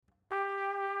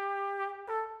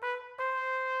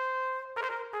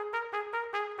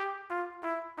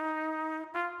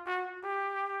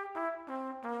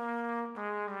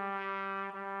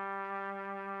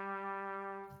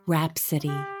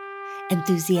rhapsody,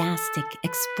 enthusiastic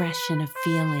expression of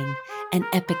feeling, an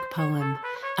epic poem,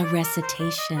 a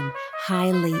recitation,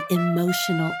 highly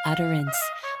emotional utterance,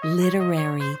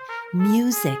 literary,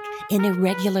 music in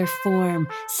irregular form,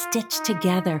 stitched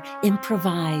together,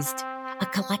 improvised, a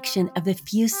collection of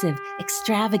effusive,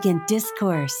 extravagant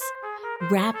discourse,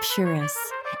 rapturous,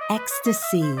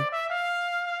 ecstasy.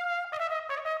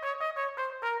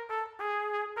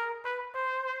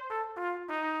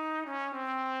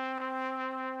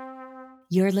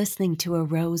 You're listening to a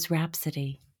Rose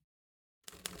Rhapsody.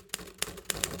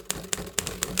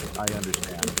 I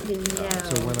understand.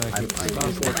 So when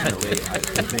Unfortunately, I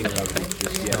think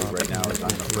just yet right now is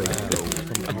I'm afraid to go.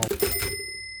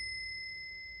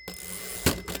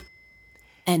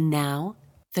 And now,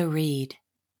 the read.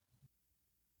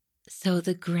 So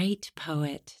the great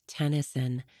poet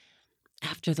Tennyson,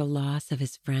 after the loss of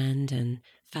his friend and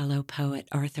fellow poet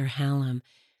Arthur Hallam,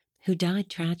 who died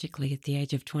tragically at the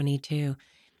age of 22,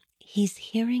 he's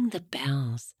hearing the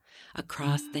bells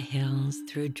across the hills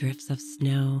through drifts of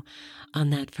snow on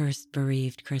that first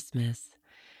bereaved Christmas.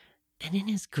 And in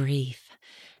his grief,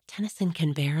 Tennyson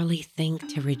can barely think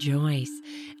to rejoice,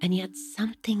 and yet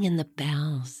something in the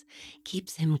bells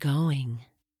keeps him going.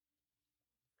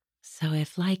 So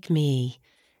if, like me,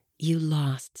 you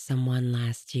lost someone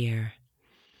last year,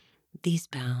 these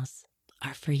bells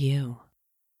are for you.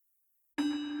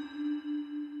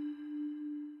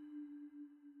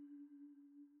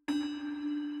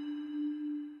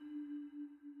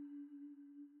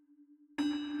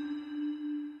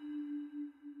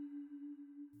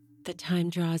 The time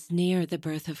draws near the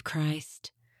birth of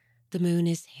Christ. The moon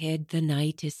is hid, the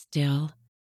night is still.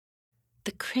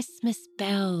 The Christmas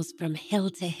bells from hill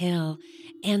to hill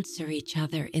answer each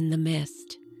other in the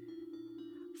mist.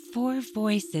 4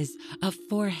 voices of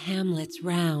 4 hamlets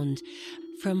round,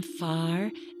 from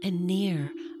far and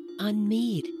near, on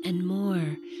mead and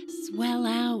moor, swell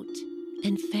out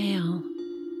and fail,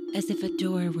 as if a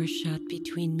door were shut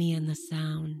between me and the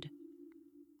sound.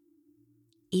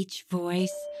 Each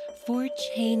voice 4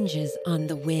 changes on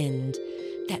the wind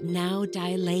that now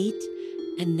dilate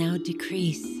and now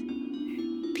decrease.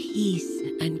 Peace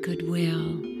and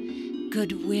goodwill,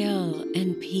 goodwill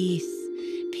and peace,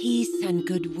 peace and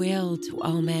goodwill to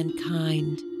all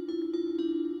mankind.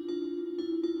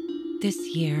 This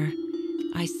year,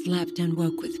 I slept and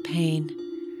woke with pain.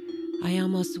 I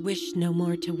almost wished no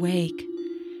more to wake,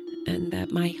 and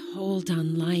that my hold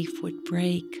on life would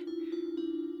break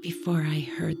before I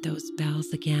heard those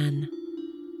bells again.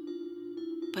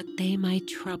 But they my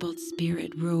troubled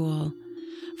spirit rule,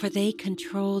 for they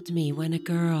controlled me when a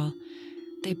girl.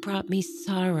 They brought me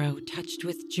sorrow touched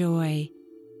with joy,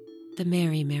 the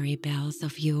merry, merry bells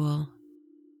of Yule.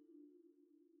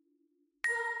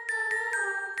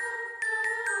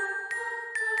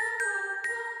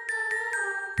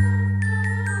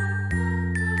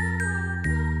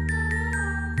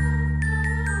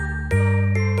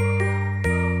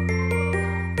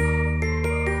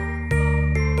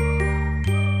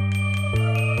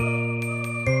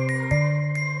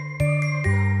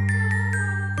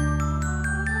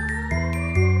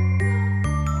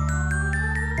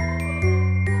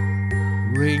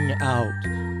 Ring out,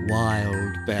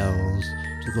 wild bells,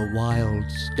 to the wild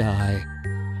sky,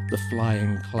 the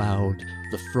flying cloud,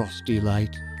 the frosty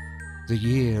light. The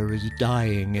year is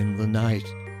dying in the night.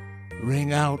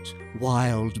 Ring out,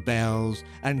 wild bells,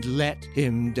 and let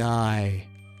him die.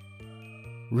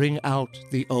 Ring out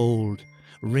the old,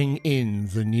 ring in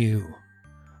the new.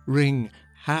 Ring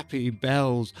happy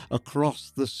bells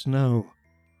across the snow.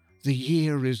 The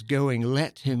year is going,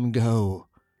 let him go.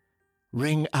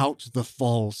 Ring out the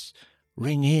false,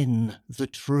 ring in the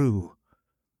true.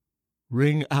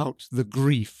 Ring out the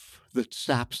grief that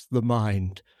saps the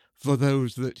mind, for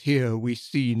those that here we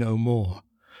see no more.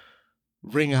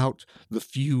 Ring out the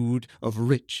feud of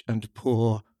rich and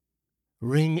poor.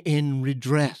 Ring in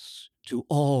redress to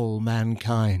all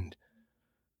mankind.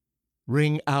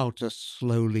 Ring out a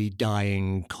slowly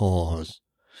dying cause,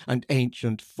 and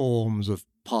ancient forms of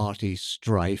party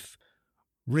strife.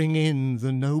 Ring in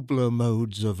the nobler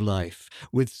modes of life,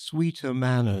 with sweeter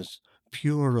manners,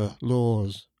 purer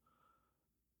laws.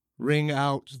 Ring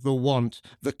out the want,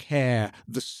 the care,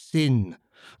 the sin,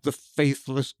 the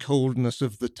faithless coldness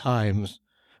of the times.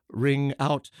 Ring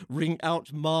out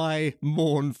my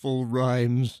mournful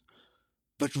rhymes,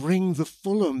 but ring the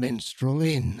fuller minstrel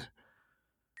in.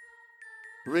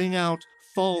 Ring out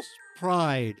false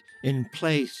pride in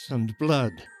place and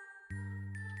blood,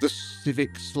 the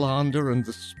civic slander and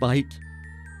the spite.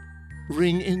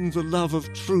 Ring in the love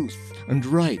of truth and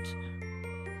right.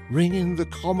 Ring in the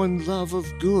common love of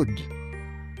good.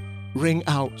 Ring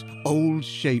out old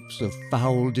shapes of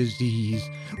foul disease.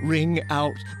 Ring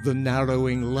out the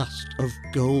narrowing lust of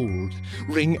gold.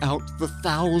 Ring out the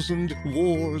 1,000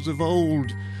 wars of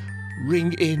old.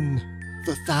 Ring in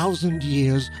the 1,000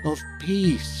 years of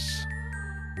peace.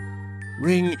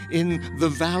 Ring in the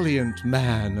valiant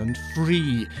man and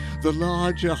free, the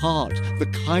larger heart, the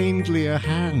kindlier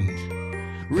hand.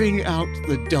 Ring out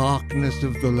the darkness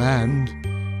of the land.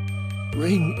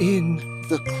 Ring in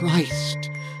the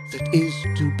Christ that is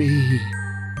to be.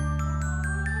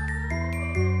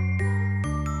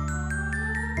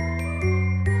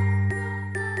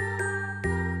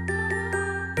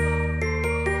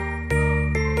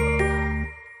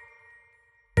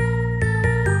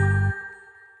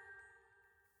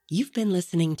 You've been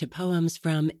listening to poems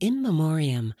from In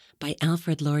Memoriam by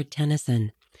Alfred Lord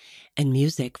Tennyson and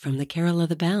music from The Carol of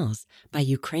the Bells by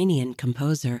Ukrainian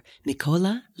composer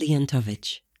Mykola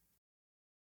Leontovych.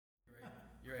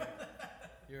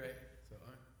 You're right. So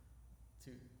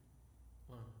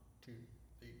 1, 2,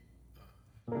 3.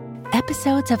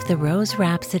 Episodes of The Rose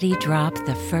Rhapsody drop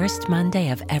the first Monday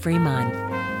of every month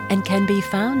and can be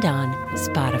found on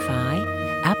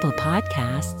Spotify, Apple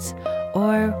Podcasts,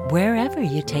 or wherever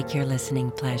you take your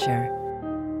listening pleasure.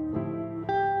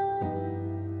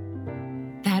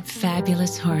 That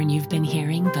fabulous horn you've been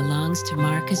hearing belongs to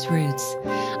Marcus Roots,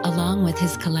 along with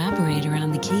his collaborator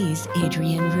on the keys,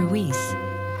 Adrian Ruiz.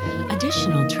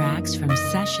 Additional tracks from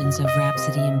sessions of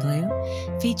Rhapsody in Blue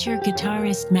feature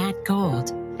guitarist Matt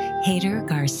Gold, Hader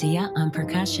Garcia on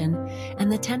percussion,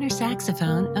 and the tenor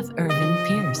saxophone of Irvin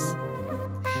Pierce.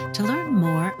 To learn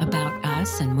more about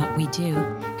us and what we do,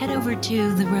 head over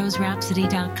to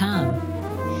theroserhapsody.com.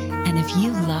 And if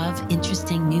you love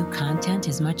interesting new content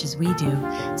as much as we do,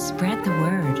 spread the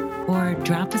word or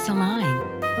drop us a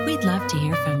line. We'd love to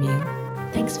hear from you.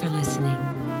 Thanks for listening.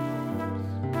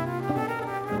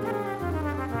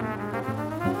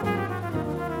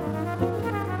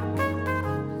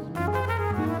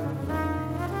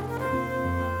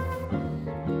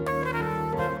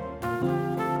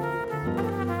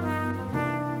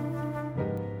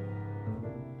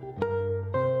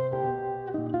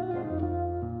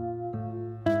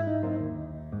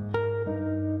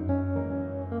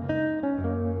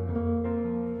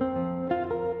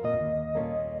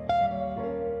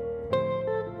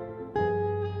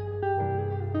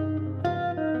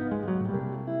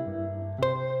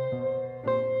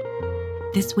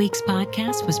 This week's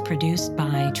podcast was produced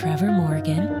by Trevor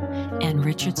Morgan and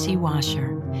Richard C.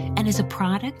 Washer and is a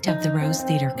product of the Rose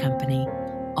Theater Company.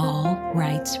 All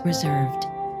rights reserved.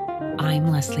 I'm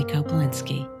Leslie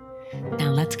Kobylinski. Now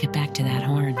let's get back to that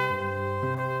horn.